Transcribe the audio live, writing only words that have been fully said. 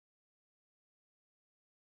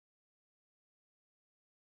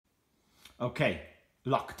Okay,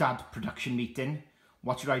 LockDad production meeting.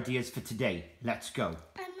 What's your ideas for today? Let's go.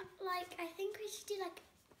 I think we should do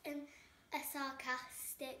a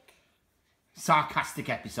Sarcastic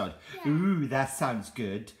episode. Yeah. Ooh, that sounds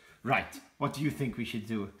good. Right, what do you think we should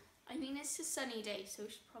do? I mean, it's a sunny day, so we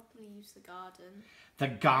should probably use the garden. The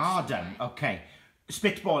garden, okay.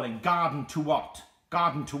 Spitballing, garden to what?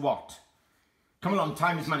 Garden to what? Come along,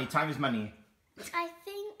 time is money, time is money. I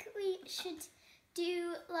think we should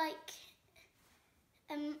do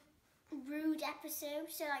rude episode,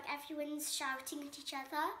 so everyone's shouting at each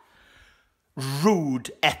other.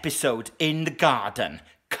 Rude episode in the garden.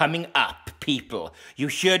 Coming up, people. You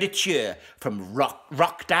heard it here from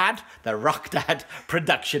LockDad, the LockDad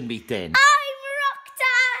production meeting. I'm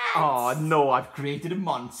LockDad! Oh no, I've created a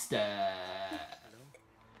monster. Hello.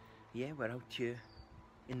 Yeah, we're out here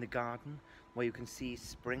in the garden where you can see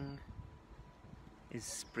spring is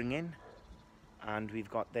springing, and we've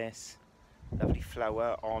got this lovely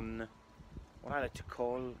flower on what I like to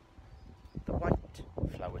call the white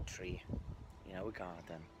flower tree in our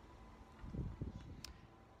garden.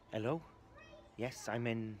 Hello. Yes, I'm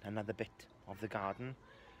in another bit of the garden,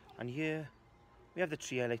 and here we have the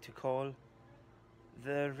tree I like to call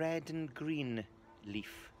the red and green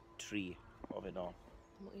leaf tree of it all.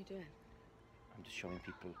 What are you doing? I'm just showing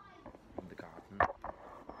people in the garden.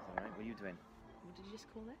 Alright, what are you doing? What did you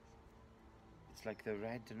just call this? It's like the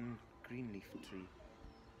red and green leaf tree.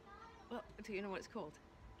 Well, do you know what it's called?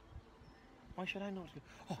 Why should I know?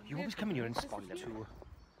 Oh, you always come in here and spot to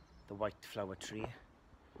the white flower tree.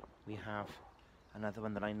 We have another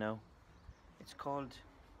one that I know. It's called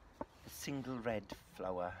the single red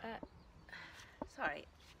flower. Sorry,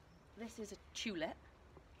 this is a tulip.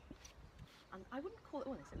 And I wouldn't call it,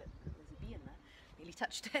 oh, there's a bee in there. Nearly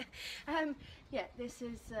touched it. Yeah, this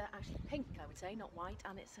is actually pink, I would say, not white,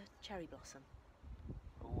 and it's a cherry blossom.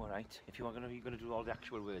 Oh, all right. If you're gonna do all the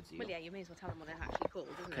actual words here. Well, yeah, you may as well tell them what they're actually called,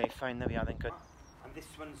 isn't Okay, it? fine, there we are then, good. And this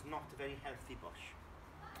one's not a very healthy bush.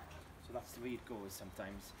 So that's the way it goes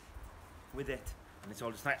sometimes. With it. And it's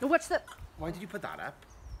all just like... Oh, what's the... Why did you put that up?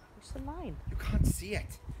 What's the line? You can't see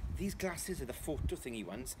it. These glasses are the photo thingy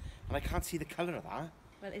ones, and I can't see the colour of that.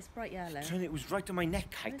 Well, it's bright yellow. It was right on my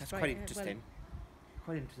neck height. It's That's bright, quite yeah, interesting.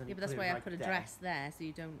 Quite interesting. Yeah, but that's why I put a dress there, so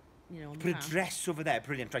you don't, you know, on Put the a path. dress over there.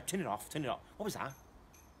 Brilliant. Right, turn it off. Turn it off. What was that?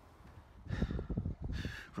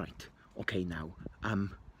 Right. Okay, now.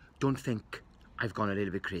 Don't think I've gone a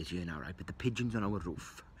little bit crazy here now, right? But the pigeons on our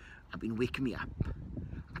roof have been waking me up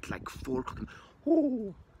at like 4 o'clock.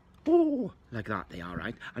 Oh, oh, like that they are,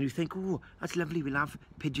 right? And you think, oh, that's lovely. We'll have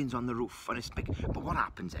pigeons on the roof, and it's big. But what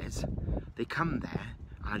happens is, they come there,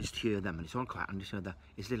 and I just hear them, and it's all quiet, and I just hear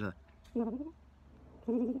it's little.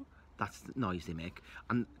 That's the noise they make.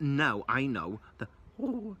 And now I know that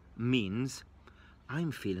means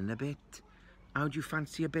I'm feeling a bit, how do you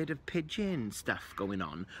fancy a bit of pigeon stuff going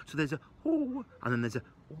on? So there's a and then there's a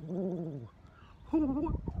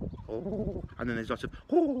and then there's lots of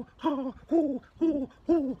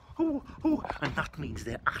and that means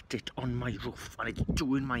they're at it on my roof, and it's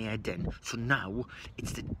doing my head in. So now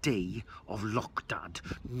it's the day of LockDad,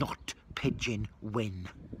 not pigeon win.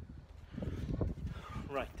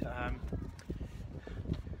 Right, the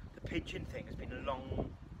pigeon thing has been a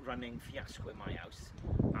long-running fiasco in my house,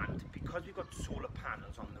 and because we've got solar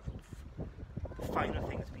panels on the roof, the final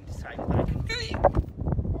thing has been decided that I can...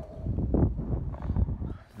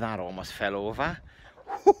 That almost fell over.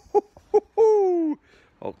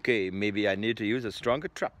 Okay, maybe I need to use a stronger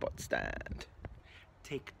tripod stand.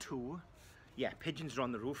 Take 2. Yeah, pigeons are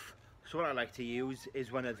on the roof, so what I like to use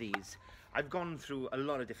is one of these. I've gone through a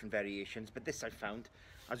lot of different variations, but this I found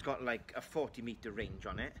has got like a 40-meter range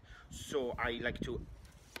on it. So I like to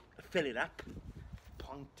fill it up,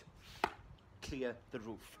 point, clear the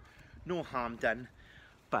roof. No harm done,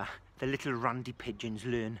 but the little randy pigeons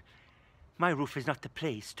learn my roof is not the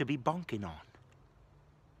place to be bonking on.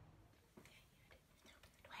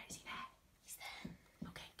 Where is he there? He's there.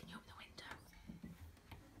 Okay, can you open the window?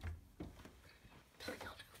 Hang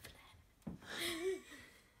on, open it.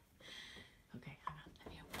 Okay, hang on, let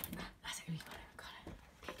me open it. That's it, we got it.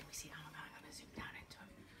 Okay, can we see? I'm gonna zoom down into him.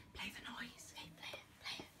 Play the noise. Hey, play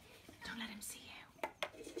it. Don't let him see you.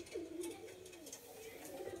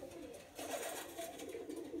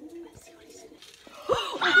 Let's see what he's doing.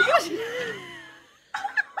 Oh my gosh! You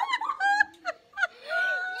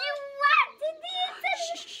whacked in the internet!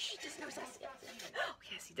 Shh, he just knows us. Oh,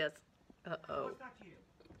 yes, he does. Uh-oh. Was that you?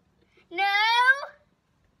 No!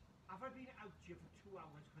 Have I been out here for 2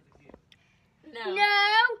 hours because of you? No.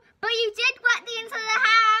 No! But you did wet the inside of the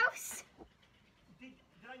house! Did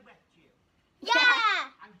I wet you?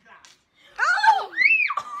 Yeah! I'm glad. Oh!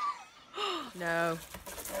 No.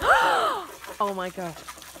 Oh my god.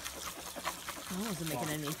 I wasn't making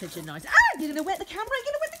any pigeon noise. Ah, you're gonna wet the camera, you're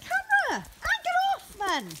gonna wet the camera! Ah, get off,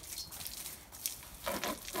 man!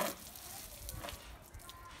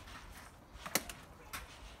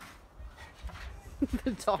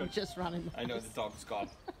 The dog just ran in. I know the dog's gone.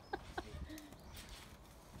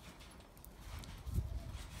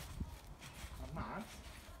 Mad?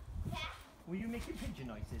 Yeah. Were you making pigeon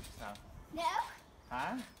noises just now? No.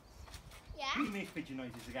 Huh? Yeah. Will you make pigeon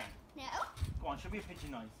noises again? No. Go on, show me a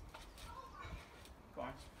pigeon noise. Go on.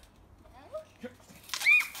 No.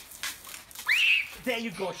 There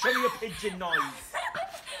you go, show me a pigeon noise.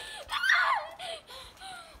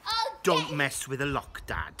 Oh, Don't mess with a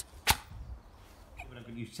LockDad. What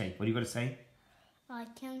have you say? What are you going to say?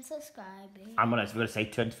 like and subscribe. And what else have you got to say?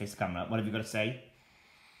 Turn to face the camera. What have you got to say?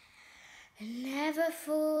 Never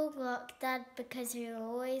fool LockDad because you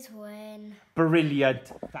always win.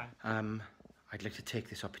 Brilliant. I'd like to take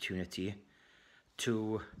this opportunity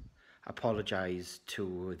to apologise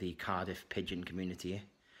to the Cardiff pigeon community.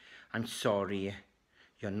 I'm sorry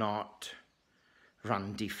you're not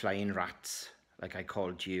randy flying rats like I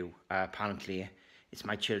called you. Apparently it's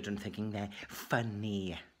my children thinking they're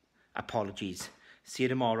funny. Apologies. See you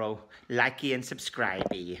tomorrow. Likey and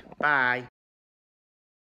subscribey. Bye.